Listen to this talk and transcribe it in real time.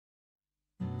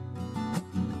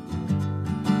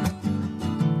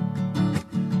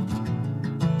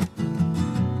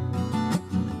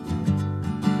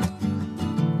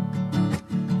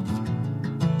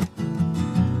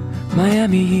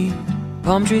Miami heat,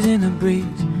 palm trees in the breeze.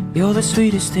 You're the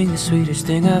sweetest thing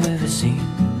I've ever seen.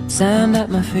 Sand at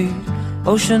my feet,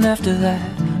 ocean after that,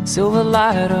 silver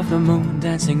light of the moon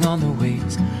dancing on the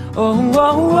waves. Oh,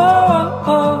 oh, oh,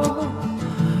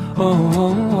 oh, oh,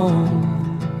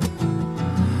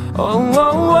 oh, oh,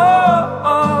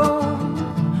 oh,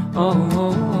 oh,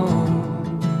 oh, oh.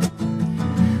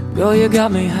 Girl, you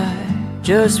got me high,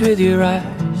 just with your eyes.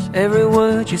 Every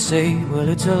word you say, well,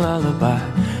 it's a lullaby.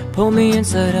 Pull me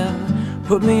inside out,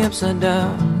 put me upside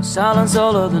down. Silence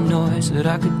all of the noise that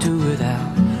I could do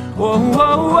without. Oh,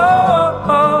 oh, oh,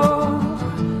 oh,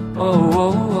 oh,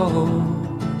 oh,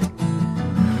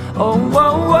 oh,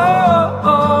 oh,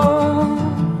 oh,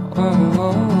 oh,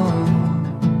 oh.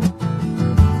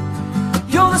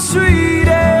 You're the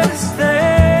sweetest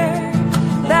thing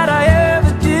that I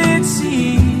ever did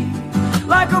see.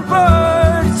 Like a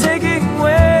bird taking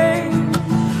wing,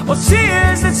 or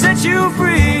tears that set you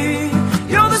free.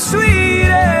 You're the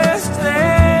sweetest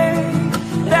thing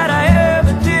that I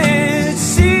ever did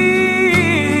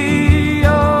see.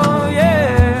 Oh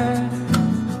yeah,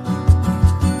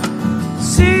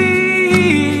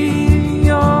 see,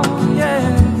 oh yeah.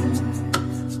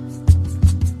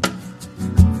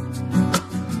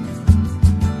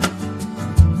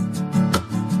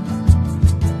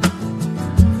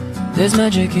 There's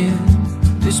magic in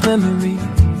this memory,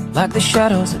 like the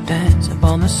shadows that dance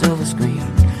upon the silver screen.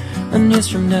 And years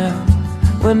from now,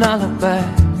 when I look back,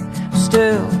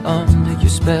 still under your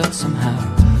spell somehow.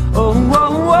 Oh,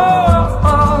 oh, oh,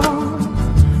 oh,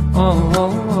 oh,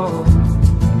 oh,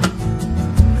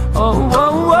 oh, oh,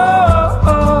 oh,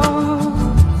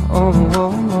 oh,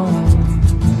 oh, oh.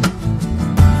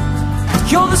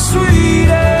 You're the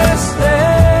sweetest